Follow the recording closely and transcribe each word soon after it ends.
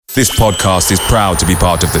This podcast is proud to be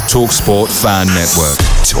part of the TalkSport Fan Network.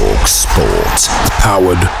 TalkSport.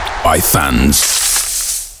 Powered by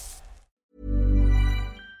fans.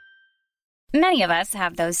 Many of us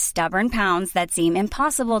have those stubborn pounds that seem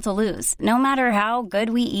impossible to lose, no matter how good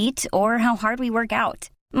we eat or how hard we work out.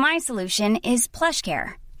 My solution is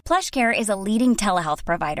PlushCare. PlushCare is a leading telehealth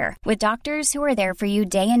provider with doctors who are there for you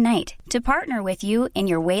day and night to partner with you in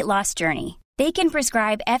your weight loss journey. They can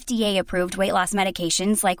prescribe FDA-approved weight loss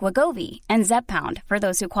medications like Wegovy and Zepbound for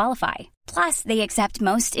those who qualify. Plus, they accept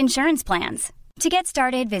most insurance plans. To get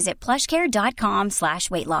started, visit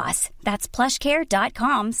plushcare.com/weight loss. That's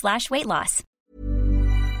plushcare.com/weight loss.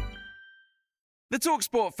 The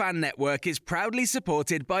TalkSport Fan Network is proudly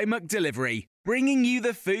supported by McDelivery, bringing you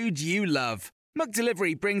the food you love.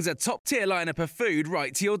 McDelivery brings a top-tier lineup of food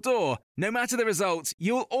right to your door. No matter the result,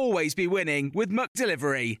 you'll always be winning with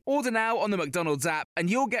McDelivery. Order now on the McDonald's app and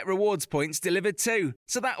you'll get rewards points delivered too.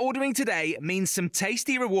 So that ordering today means some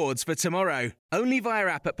tasty rewards for tomorrow. Only via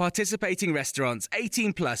app at participating restaurants.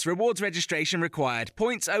 18 plus. Rewards registration required.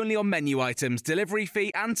 Points only on menu items. Delivery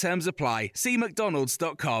fee and terms apply. See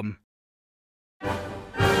mcdonalds.com.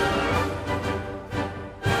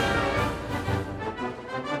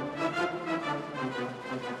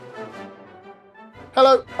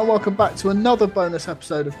 Hello and welcome back to another bonus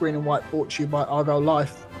episode of Green and White, brought to you by Argyle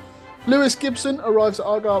Life. Lewis Gibson arrives at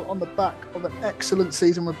Argyle on the back of an excellent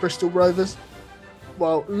season with Bristol Rovers,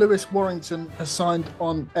 while Lewis Warrington has signed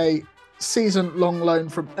on a season-long loan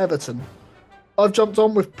from Everton. I've jumped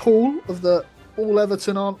on with Paul of the All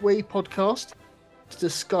Everton Aren't We podcast to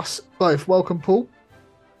discuss both. Welcome, Paul.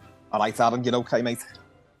 All right, Adam, you okay, mate?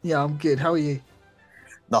 Yeah, I'm good. How are you?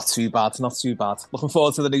 Not too bad. Looking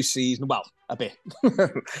forward to the new season. Well, a bit.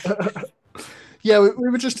 Yeah, we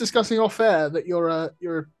were just discussing off air that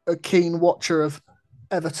you're a keen watcher of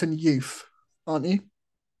Everton youth, aren't you?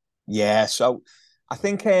 Yeah, so I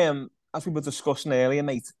think as we were discussing earlier,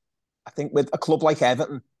 mate, I think with a club like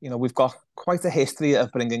Everton, we've got quite a history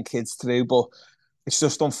of bringing kids through, but it's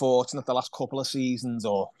just unfortunate the last couple of seasons,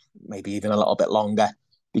 or maybe even a little bit longer,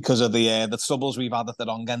 because of the troubles we've had at the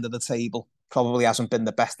wrong end of the table. Probably hasn't been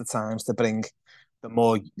the best of times to bring the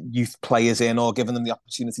more youth players in or giving them the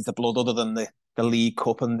opportunity to blood, other than the League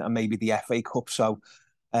Cup and maybe the FA Cup. So,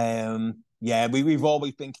 we've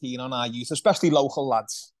always been keen on our youth, especially local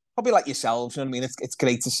lads. Probably like yourselves, you know what I mean? It's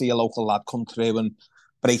great to see a local lad come through and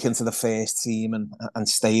break into the first team and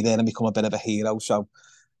stay there and become a bit of a hero. So,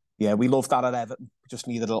 yeah, we love that at Everton. We just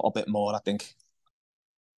needed a little bit more, I think.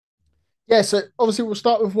 Yeah, so obviously we'll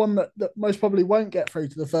start with one that most probably won't get through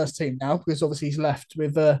to the first team now, because obviously he's left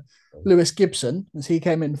with Lewis Gibson, as he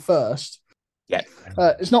came in first. Yeah.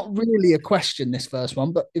 It's not really a question, this first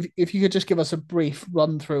one, but if you could just give us a brief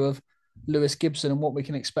run through of Lewis Gibson and what we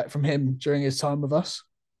can expect from him during his time with us.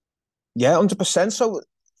 Yeah, 100%. So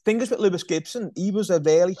thing is with Lewis Gibson, he was a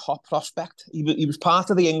really hot prospect. He was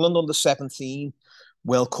part of the England under-17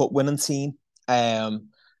 World Cup winning team.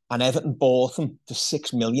 And Everton bought him for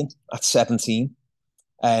 6 million at 17,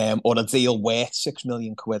 or a deal worth 6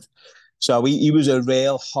 million quid. So he was a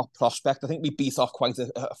real hot prospect. I think we beat off quite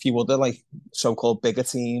a few other like so-called bigger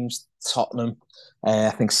teams. Tottenham, I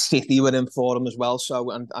think City were in for him as well.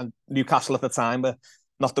 So and Newcastle at the time were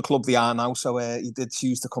not the club they are now. So he did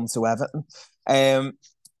choose to come to Everton.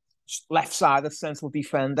 Left-sided central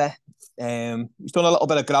defender. He's done a little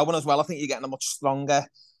bit of growing as well. I think you're getting a much stronger.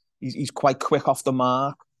 He's quite quick off the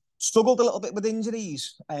mark. Struggled a little bit with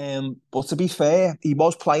injuries, but to be fair, he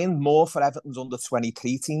was playing more for Everton's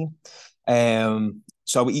under-23 team.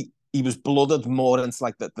 So he was blooded more into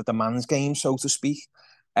like the man's game, so to speak.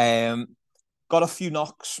 Got a few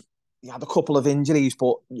knocks. He had a couple of injuries,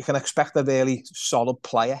 but you can expect a really solid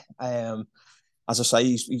player. As I say,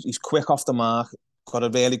 he's quick off the mark, got a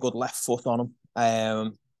really good left foot on him.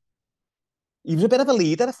 He was a bit of a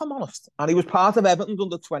leader, if I'm honest. And he was part of Everton's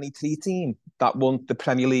under-23 team that won the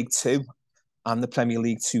Premier League 2 and the Premier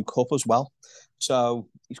League 2 Cup as well. So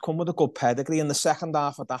he's come with a good pedigree. In the second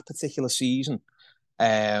half of that particular season,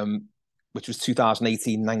 which was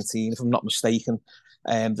 2018-19, if I'm not mistaken,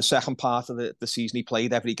 the second part of the season he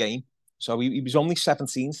played every game. So he was only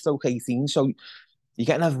 17-18. So you're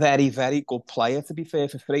getting a very, very good player, to be fair,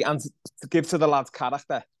 for free. And to give to the lad's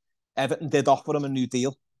character, Everton did offer him a new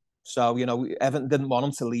deal. So, Everton didn't want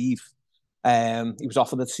him to leave. He was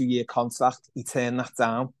offered a 2-year contract. He turned that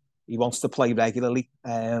down. He wants to play regularly.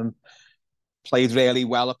 Played really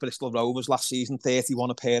well at Bristol Rovers last season,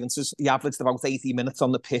 31 appearances. He averaged about 80 minutes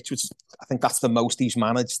on the pitch, which I think that's the most he's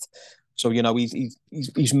managed. So,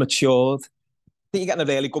 he's matured. I think you're getting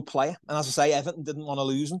a really good player. And as I say, Everton didn't want to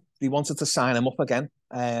lose him. They wanted to sign him up again.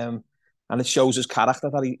 And And it shows his character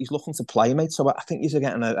that he's looking to play, mate. So I think he's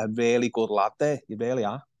getting a really good lad there. You really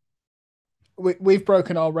are. We've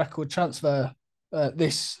broken our record transfer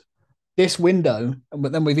this window,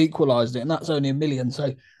 but then we've equalised it, and that's only £1 million.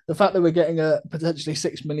 So the fact that we're getting a potentially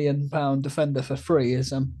 £6 million defender for free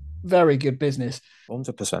is very good business.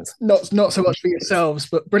 100%. Not so much for yourselves,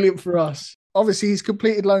 but brilliant for us. Obviously, he's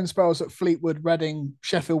completed loan spells at Fleetwood, Reading,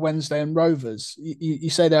 Sheffield Wednesday, and Rovers. You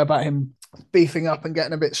say there about him beefing up and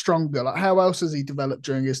getting a bit stronger. Like, how else has he developed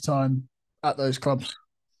during his time at those clubs?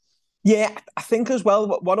 Yeah, I think as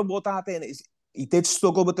well, what I would add in is he did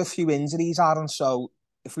struggle with a few injuries, Aaron. So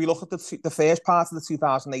if we look at the first part of the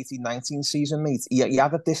 2018-19 season, mate, he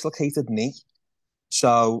had a dislocated knee.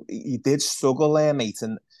 So he did struggle there, mate.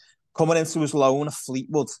 And coming into his loan at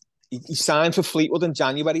Fleetwood, he signed for Fleetwood in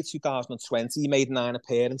January 2020. He made 9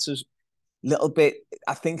 appearances. Little bit,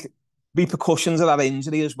 I think, repercussions of that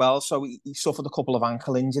injury as well. So he suffered a couple of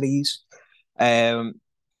ankle injuries.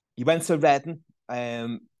 He went to Reading.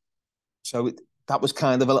 So that was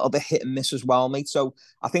kind of a little bit hit and miss as well, mate. So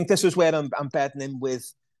I think this is where I'm bedding in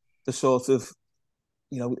with the sort of,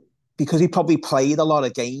 because he probably played a lot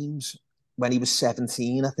of games when he was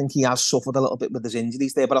 17. I think he has suffered a little bit with his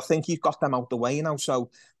injuries there, but I think he's got them out the way now.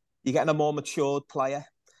 So you're getting a more matured player.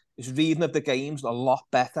 His reading of the game's a lot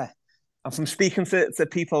better. And from speaking to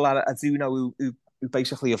people that I do know who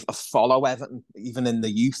basically follow Everton, even in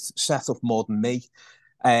the youth setup more than me,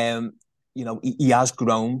 he has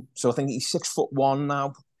grown. So I think he's 6'1"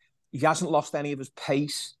 now. He hasn't lost any of his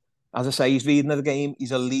pace. As I say, he's reading of the game.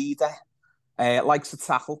 He's a leader. Likes to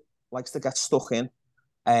tackle. Likes to get stuck in.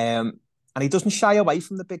 And he doesn't shy away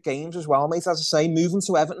from the big games as well, mate. As I say, moving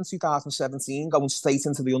to Everton 2017, going straight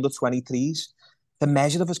into the under-23s, the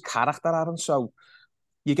measure of his character, Aaron. So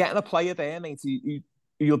you're getting a player there, mate,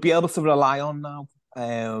 you'll be able to rely on now.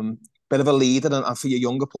 Bit of a leader and for your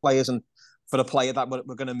younger players and for a player that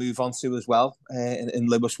we're going to move on to as well in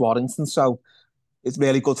Lewis Warrington. So it's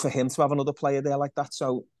really good for him to have another player there like that.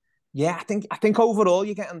 So, yeah, I think overall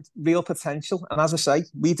you're getting real potential. And as I say,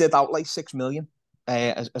 we did outlay $6 million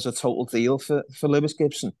as a total deal for Lewis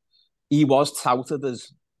Gibson. He was touted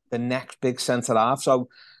as the next big centre-half. So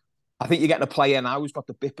I think you're getting a player now who's got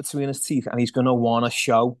the bit between his teeth and he's going to want to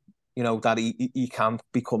show, that he can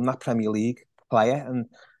become that Premier League player. And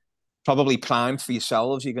probably primed for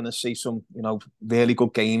yourselves. You're going to see some, really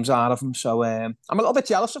good games out of him. So I'm a little bit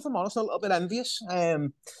jealous, if I'm honest, a little bit envious.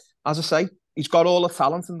 As I say, he's got all the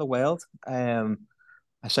talent in the world. I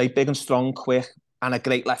say big and strong, quick, and a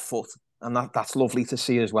great left foot. And that's lovely to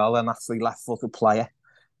see as well. And that's the left-footed player.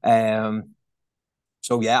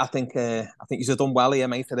 So yeah, I think he's done well here,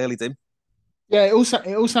 mate. I really do. Yeah, it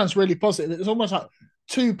all sounds really positive. It's almost like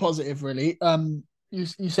too positive, really.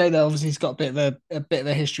 You say that obviously he's got a bit of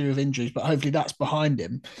a history of injuries, but hopefully that's behind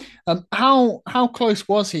him. How close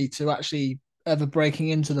was he to actually ever breaking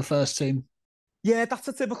into the first team? Yeah, that's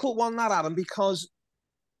a difficult one, that, Adam, because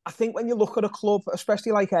I think when you look at a club,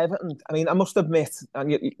 especially like Everton, I mean, I must admit,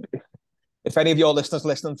 and if any of your listeners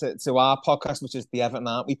listening to our podcast, which is the Everton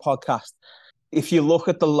Aren't We podcast, if you look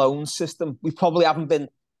at the loan system, we probably haven't been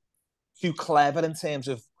too clever in terms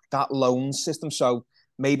of that loan system. So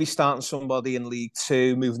maybe starting somebody in League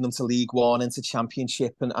Two, moving them to League One, into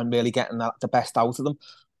Championship, and really getting the best out of them.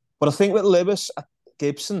 But I think with Lewis at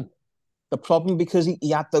Gibson, the problem, because he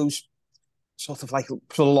had those sort of like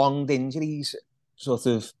prolonged injuries, sort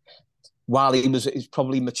of while he's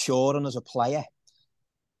probably maturing as a player,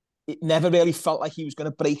 it never really felt like he was going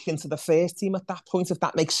to break into the first team at that point, if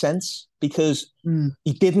that makes sense, because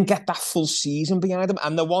he didn't get that full season behind him.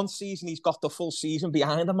 And the one season he's got the full season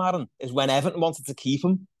behind him, Aaron, is when Everton wanted to keep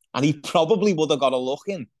him, and he probably would have got a look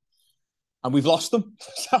in, and we've lost him.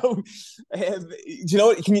 So, do you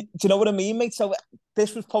know what I mean, mate? So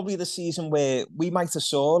this was probably the season where we might have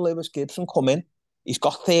saw Lewis Gibson come in. He's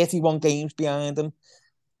got 31 games behind him,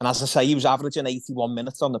 and as I say, he was averaging 81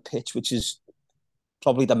 minutes on the pitch, which is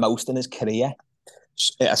probably the most in his career.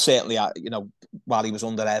 Certainly, while he was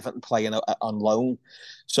under Everton playing on loan.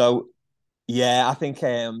 So, yeah, I think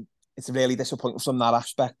it's really disappointing from that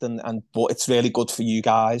aspect, but it's really good for you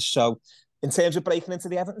guys. So, in terms of breaking into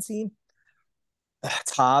the Everton team,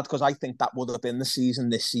 it's hard, because I think that would have been the season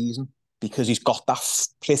this season, because he's got that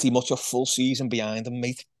pretty much a full season behind him,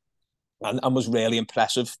 mate, and was really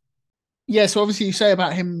impressive. Yeah, so obviously you say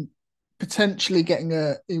about him potentially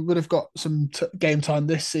he would have got some game time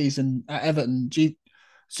this season at Everton.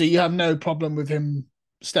 So you have no problem with him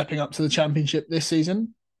stepping up to the Championship this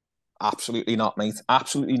season? Absolutely not, mate.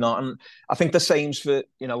 Absolutely not. And I think the same's for,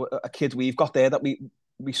 a kid we've got there that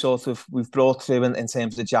we've brought through in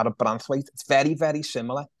terms of Jared Branthwaite. It's very, very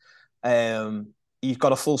similar. he's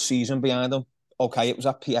got a full season behind him. Okay, it was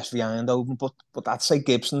at PSV Eindhoven, but I'd say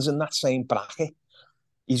Gibson's in that same bracket.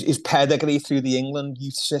 His pedigree through the England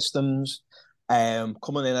youth systems,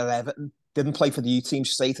 coming in at Everton, didn't play for the youth team,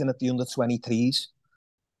 straight in at the under-23s.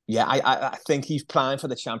 Yeah, I think he's primed for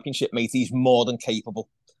the Championship, mate. He's more than capable.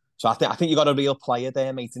 So I think you got a real player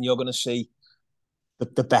there, mate, and you're going to see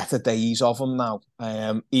the better days of him now,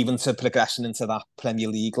 even to progressing into that Premier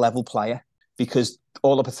League level player, because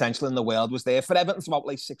all the potential in the world was there. For Everton to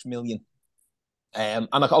outlay 6 million. And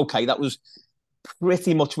okay, that was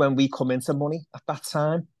pretty much when we come into money at that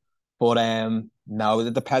time. But no,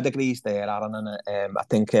 the pedigree's there, Aaron, and I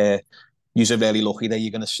think you're really lucky that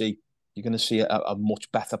you're going to see a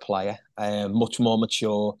much better player, much more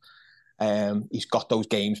mature. He's got those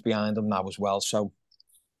games behind him now as well. So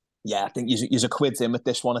yeah, I think you're a quid in with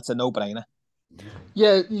this one. It's a no-brainer.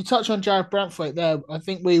 Yeah, you touched on Jared Brantwaite there. I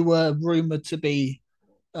think we were rumoured to be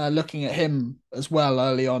looking at him as well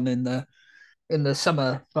early on in the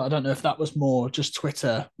summer, but I don't know if that was more just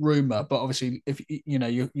Twitter rumour. But obviously, if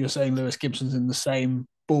you're saying Lewis Gibson's in the same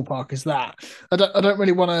ballpark as that, I don't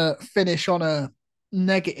really want to finish on a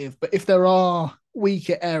negative. But if there are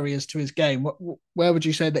weaker areas to his game, where would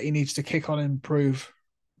you say that he needs to kick on and improve?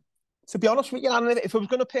 To be honest with you, if I was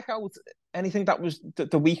going to pick out anything that was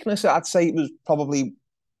the weakness, I'd say it was probably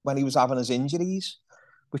when he was having his injuries,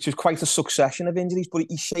 which was quite a succession of injuries, but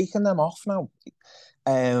he's shaking them off now.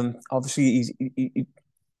 Obviously,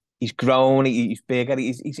 he's grown, he's bigger,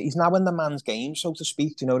 he's now in the man's game, so to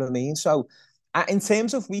speak. Do you know what I mean? So, in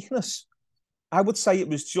terms of weakness, I would say it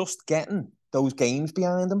was just getting those games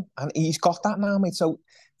behind him, and he's got that now, mate. So,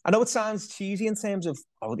 I know it sounds cheesy in terms of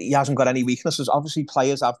he hasn't got any weaknesses. Obviously,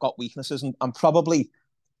 players have got weaknesses, and probably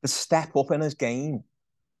the step up in his game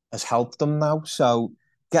has helped them now. So,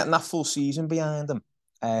 getting that full season behind him.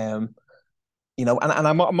 And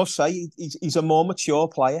I must say, he's a more mature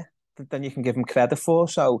player than you can give him credit for.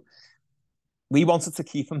 So we wanted to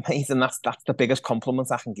keep him, mate, and that's the biggest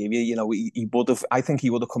compliment I can give you. He would have. I think he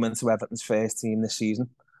would have come into Everton's first team this season.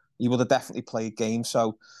 He would have definitely played games.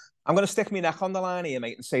 So I'm going to stick my neck on the line here,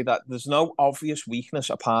 mate, and say that there's no obvious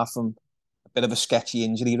weakness apart from a bit of a sketchy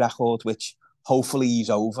injury record, which hopefully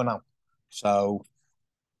he's over now. So.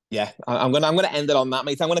 Yeah, I'm gonna end it on that,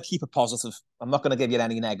 mate. I'm gonna keep it positive. I'm not gonna give you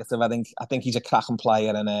any negative. I think he's a cracking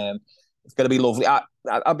player, and it's gonna be lovely.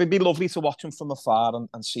 It'd be lovely to watch him from afar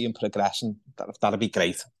and see him progress, and that'd be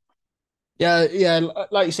great. Yeah.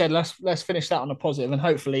 Like you said, let's finish that on a positive, and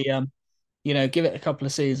hopefully, give it a couple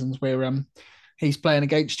of seasons where he's playing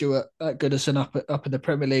against you at Goodison up in the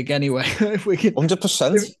Premier League anyway. If we can,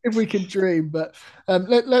 100%. If we can dream, but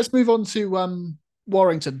let's move on to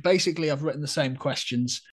Warrington. Basically, I've written the same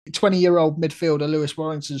questions. 20-year-old midfielder Lewis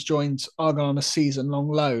Warrington's joined Argyle on a season-long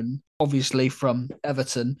loan, obviously from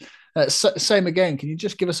Everton. Same again. Can you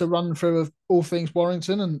just give us a run through of all things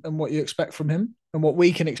Warrington and what you expect from him and what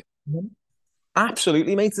we can expect from him?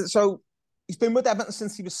 Absolutely, mate. So he's been with Everton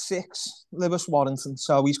since he was 6, Lewis Warrington.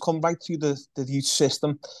 So he's come right through the youth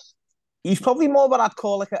system. He's probably more what I'd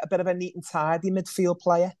call like a bit of a neat and tidy midfield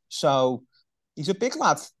player. So he's a big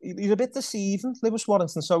lad. He's a bit deceiving, Lewis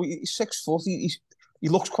Warrington. So he's 6 foot. He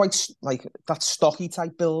looks quite like that stocky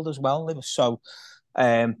type build as well, Lewis. So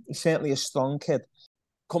he's certainly a strong kid.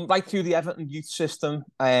 Come right through the Everton youth system.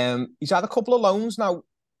 He's had a couple of loans now.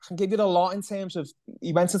 I can give you a lot in terms of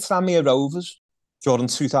he went to Tranmere Rovers during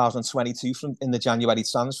 2022 in the January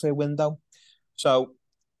transfer window. So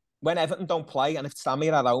when Everton don't play and if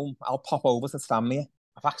Tranmere are at home, I'll pop over to Tranmere.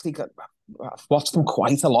 I've watched him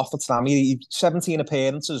quite a lot for Tranmere. 17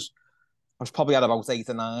 appearances. I was probably at about 8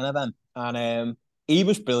 or 9 of them. And he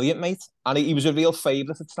was brilliant, mate. And he was a real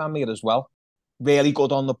favourite at Tranmere as well. Really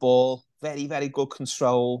good on the ball. Very, very good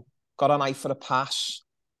control. Got an eye for a pass.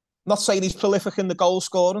 Not saying he's prolific in the goal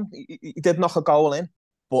scoring. He did knock a goal in.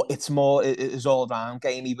 But it's more his all-round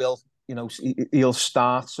game. He'll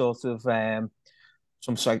start sort of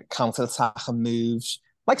some sort of counter-attacking moves.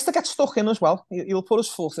 Likes to get stuck in as well. He'll put his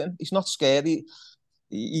foot in. He's not scared.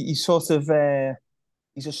 He's sort of...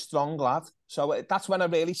 he's a strong lad. So that's when I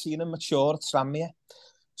really seen him mature at Tranmere.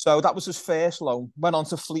 So that was his first loan. Went on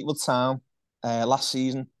to Fleetwood Town last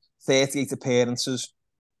season. 38 appearances.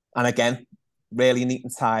 And again, really neat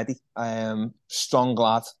and tidy. Strong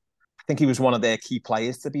lad. I think he was one of their key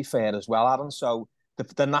players, to be fair, as well, Aaron. So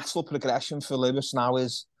the natural progression for Lewis now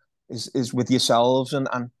is with yourselves. And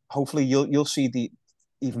hopefully you'll see the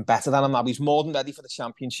even better than him now. He's more than ready for the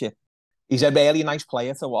Championship. He's a really nice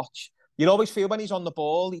player to watch. You always feel when he's on the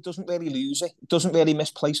ball, he doesn't really lose it. He doesn't really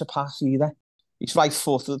misplace a pass either. He's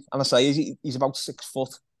right-footed, and I say he's about 6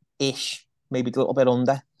 foot-ish, maybe a little bit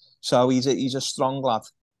under. So he's a strong lad.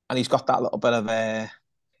 and he's got that little bit of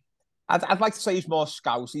I'd like to say he's more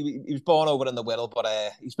Scouse. He was born over in the Wirral, but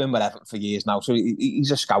he's been with Everton for years now, so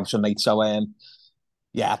he's a Scouser, mate. So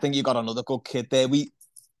yeah, I think you got another good kid there. We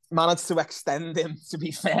managed to extend him, to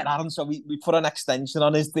be fair, Aaron. So we put an extension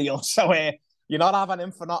on his deal. So you're not having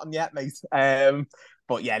him for nothing yet, mate.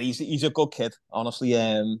 But yeah, he's a good kid, honestly.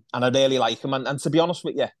 And I really like him. And to be honest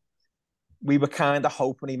with you, we were kind of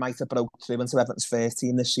hoping he might have broke through into Everton's first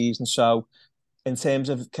team this season. So in terms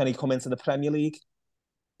of can he come into the Premier League?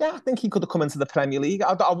 Yeah, I think he could have come into the Premier League.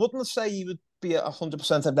 I wouldn't say he would be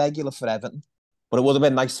 100% a regular for Everton, but it would have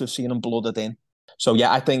been nice to have seen him blooded in. So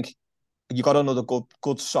yeah, I think you got another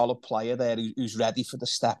good solid player there who's ready for the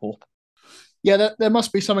step up. Yeah, there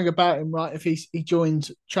must be something about him, right? If he joined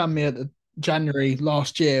Tranmere at the January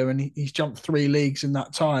last year and he's jumped 3 leagues in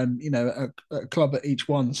that time, you know, a club at each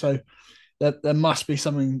one. So there must be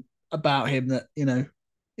something about him that, you know,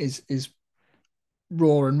 is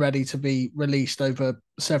raw and ready to be released over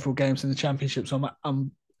several games in the Championship. So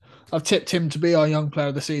I've tipped him to be our young player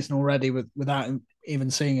of the season already without even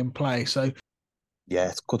seeing him play. So yeah,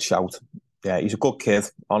 it's a good shout. Yeah, he's a good kid,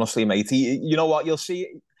 honestly, mate. You know what, you'll see,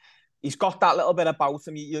 he's got that little bit about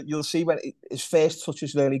him. You'll see when his first touch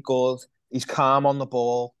is really good. He's calm on the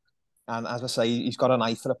ball. And as I say, he's got an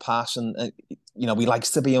eye for the pass and, you know, he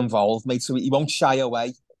likes to be involved, mate. So he won't shy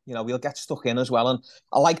away. You know, he'll get stuck in as well. And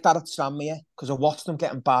I like that at Tranmere because I watched him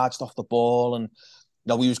getting barged off the ball and, you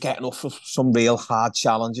know, he was getting up for some real hard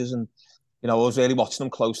challenges. And, you know, I was really watching him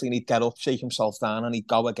closely and he'd get up, shake himself down and he'd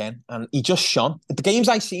go again. And he just shone. The games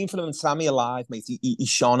I seen from him in Tranmere live, mate, he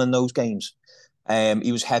shone in those games.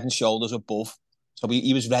 He was head and shoulders above. So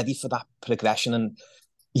he was ready for that progression and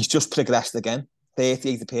he's just progressed again.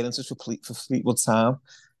 38 appearances for Fleetwood Town.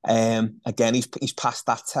 Again, he's passed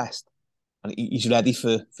that test. And he's ready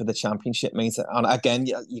for the Championship, mate. And again,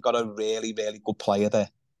 you got a really, really good player there.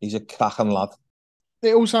 He's a cracking lad.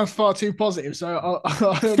 It all sounds far too positive. So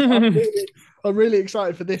I'm really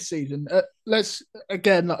excited for this season. Let's,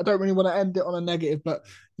 again, I don't really want to end it on a negative, but,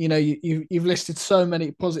 you know, you've listed so many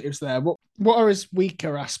positives there. What are his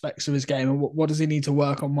weaker aspects of his game and what does he need to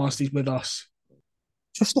work on whilst he's with us?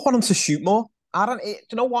 Just want him to shoot more. Do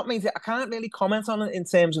you know what, mate? I can't really comment on it in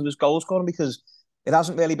terms of his goal scoring because it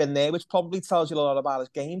hasn't really been there, which probably tells you a lot about his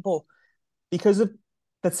game. But because of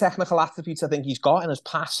the technical attributes I think he's got in his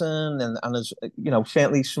passing and his, you know,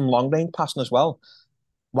 certainly some long range passing as well,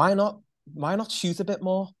 why not shoot a bit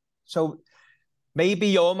more? So maybe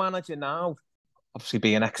your manager now, obviously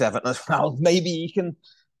being ex-Everton as well, maybe he can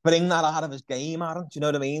bring that out of his game, Aaron. Do you know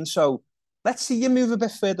what I mean? So let's see you move a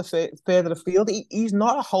bit further afield. He's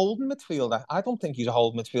not a holding midfielder. I don't think he's a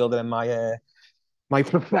holding midfielder in my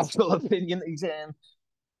professional opinion.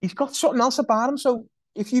 He's got something else about him. So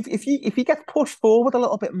if he gets pushed forward a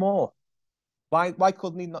little bit more, why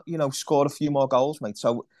couldn't he not, you know, score a few more goals, mate?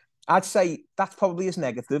 So I'd say that's probably his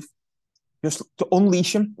negative. Just to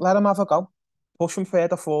unleash him, let him have a go, push him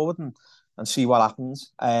further forward and see what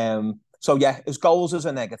happens. So yeah, his goals is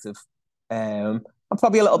a negative. And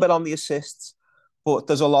probably a little bit on the assists, but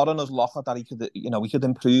there's a lot on his locker that we could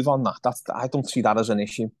improve on that. I don't see that as an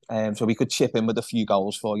issue. So we could chip in with a few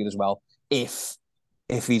goals for you as well, if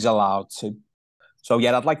he's allowed to. So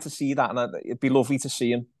yeah, I'd like to see that, and it'd be lovely to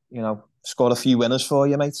see him, you know, score a few winners for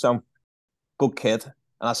you, mate. So good kid,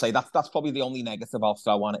 and I say that's probably the only negative I'll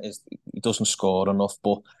throw on it is he doesn't score enough.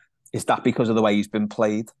 But is that because of the way he's been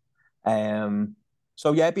played?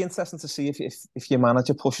 So yeah, it'd be interesting to see if your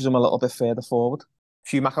manager pushes him a little bit further forward. If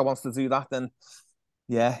Schumacher wants to do that, then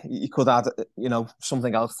yeah, he could add, you know,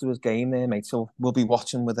 something else to his game there, mate. So we'll be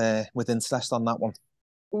watching with interest on that one.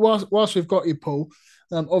 Whilst we've got you, Paul,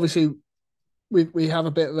 obviously we have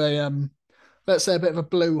a bit of a let's say a bit of a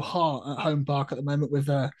blue heart at home park at the moment with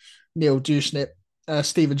Neil Dewsnip,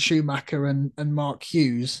 Stephen Schumacher, and Mark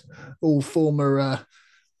Hughes, all former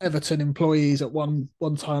Everton employees at one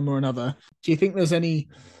time or another. Do you think there's any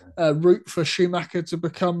route for Schumacher to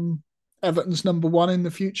become Everton's number one in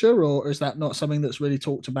the future, or is that not something that's really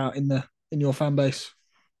talked about in your fan base?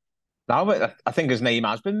 No, but I think his name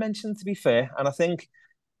has been mentioned, to be fair, and I think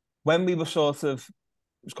when we were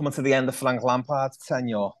it was coming to the end of Frank Lampard's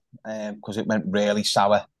tenure, because it went really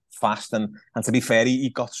sour fast, and to be fair,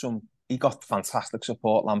 he got fantastic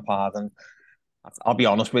support, Lampard, and I'll be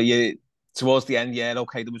honest with you, towards the end, yeah,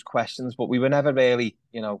 okay, there was questions, but we were never really,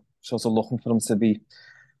 you know, sort of looking for him to be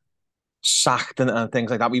sacked and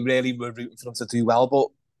things like that. We really were rooting for him to do well, but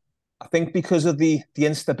I think because of the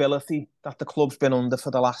instability that the club's been under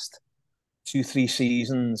for the last 2-3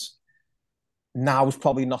 seasons, now is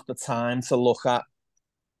probably not the time to look at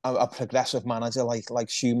a progressive manager like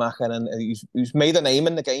Schumacher, and who's made a name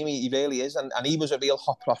in the game. He really is, and he was a real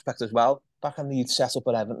hot prospect as well back in the youth setup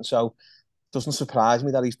at Everton. So it doesn't surprise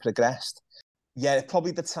me that he's progressed. Yeah,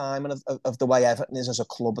 probably the timing of the way Everton is as a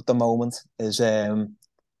club at the moment is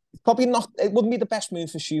probably not. It wouldn't be the best move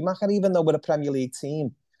for Schumacher, even though we're a Premier League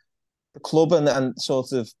team. The club and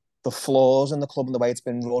sort of the flaws in the club and the way it's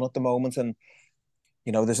been run at the moment, and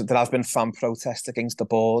you know, there has been fan protest against the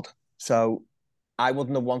board. So I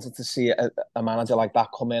wouldn't have wanted to see a manager like that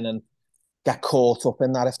come in and get caught up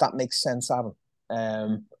in that, if that makes sense,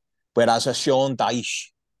 Aaron. Whereas a Sean Dyche,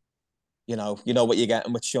 you know what you're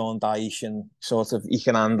getting with Sean Dyche, and sort of he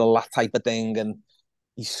can handle that type of thing, and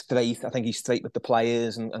he's straight. I think he's straight with the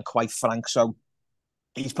players and quite frank. So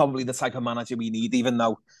he's probably the type of manager we need, even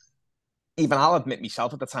though I'll admit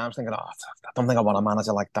myself at the time thinking, I don't think I want a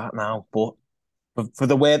manager like that now. But for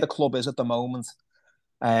the way the club is at the moment,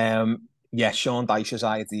 yeah, Sean Dyche is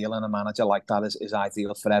ideal, and a manager like that is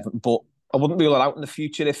ideal for Everton. But I wouldn't rule it out in the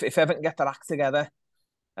future if Everton get their act together.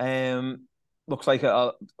 Looks like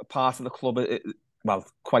a part of the club,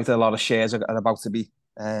 quite a lot of shares are about to be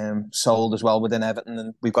sold as well within Everton,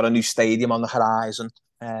 and we've got a new stadium on the horizon.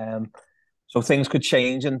 So things could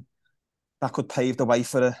change, and that could pave the way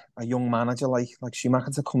for a young manager like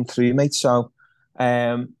Schumacher to come through, mate. So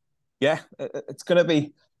yeah, it's gonna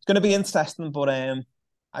be interesting, but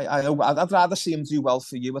I'd rather see him do well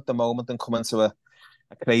for you at the moment than come into a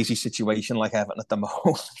crazy situation like Everton at the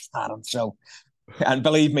moment. So, and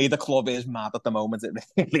believe me, the club is mad at the moment. It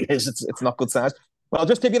really is. It's not good times. Well, I'll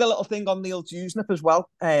just give you a little thing on Neil Dewsnip as well.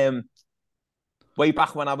 Way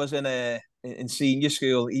back when I was in senior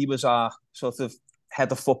school, he was our sort of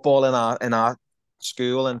head of football in our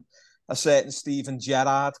school, and a certain Stephen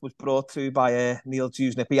Gerrard was brought through by Neil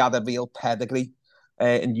Dewsnip. He had a real pedigree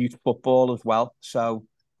in youth football as well. So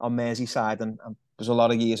on Merseyside, and there's a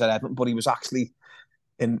lot of years at Everton, but he was actually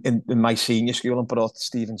in my senior school and brought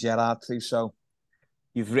Stephen Gerrard through. So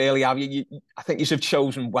you've really I think you have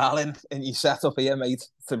chosen well in your setup here, mate,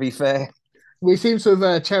 to be fair. We seem to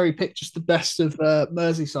have cherry-picked just the best of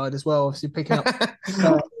Merseyside as well, obviously picking up.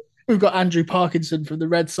 We've got Andrew Parkinson from the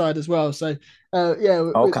Red side as well. So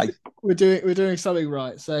yeah, we're doing something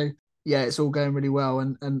right. So yeah, it's all going really well.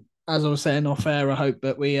 And as I was saying off air, I hope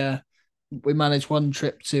that we manage one more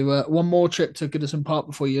trip to Goodison Park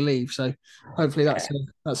before you leave. So hopefully that's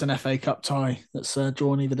an FA Cup tie that's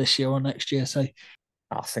drawn either this year or next year. So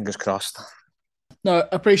fingers crossed. No, I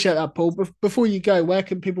appreciate that, Paul. Before you go, where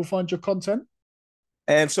can people find your content?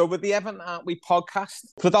 So with the Everton Aren't We podcast,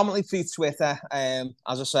 predominantly through Twitter.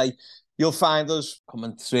 As I say, you'll find us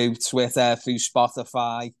coming through Twitter, through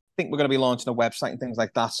Spotify. I think we're going to be launching a website and things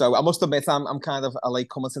like that. So I must admit, I'm kind of a late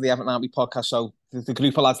comer to the Everton Aren't We podcast. So the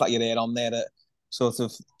group of lads that you're here on there are sort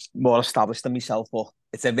of more established than myself, but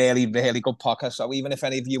it's a really, really good podcast. So even if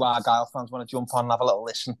any of you Argyle fans want to jump on and have a little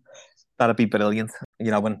listen, that'd be brilliant.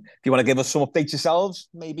 You know, and if you want to give us some updates yourselves,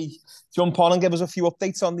 maybe jump on and give us a few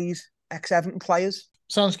updates on these ex-Everton players.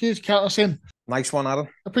 Sounds good. Count us in. Nice one, Adam.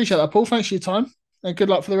 Appreciate that, Paul. Thanks for your time. And good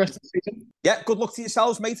luck for the rest of the season. Yeah, good luck to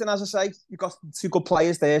yourselves, mate. And as I say, you've got two good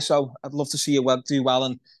players there, so I'd love to see you do well,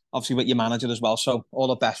 and obviously with your manager as well. So all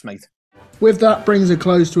the best, mate. With that brings a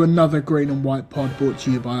close to another Green and White pod brought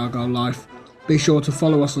to you by Argyle Life. Be sure to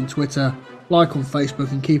follow us on Twitter, like on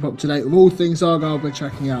Facebook, and keep up to date with all things Argyle by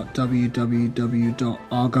checking out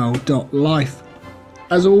www.argyle.life.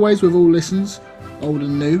 As always, with all listens, old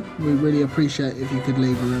and new, we really appreciate if you could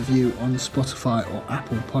leave a review on Spotify or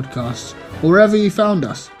Apple Podcasts, or wherever you found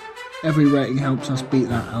us. Every rating helps us beat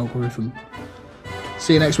that algorithm.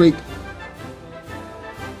 See you next week.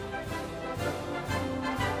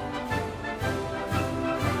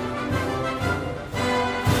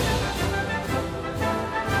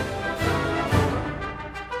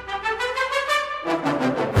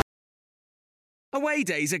 Away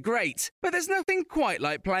days are great, but there's nothing quite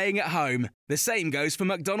like playing at home. The same goes for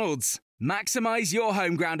McDonald's. Maximise your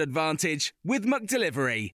home ground advantage with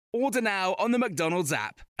McDelivery. Order now on the McDonald's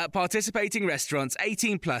app. At participating restaurants,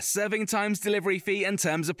 18 plus serving times, delivery fee and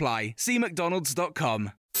terms apply. See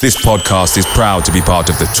mcdonalds.com. This podcast is proud to be part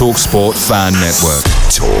of the TalkSport Fan Network.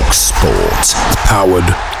 TalkSport. Powered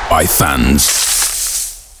by fans.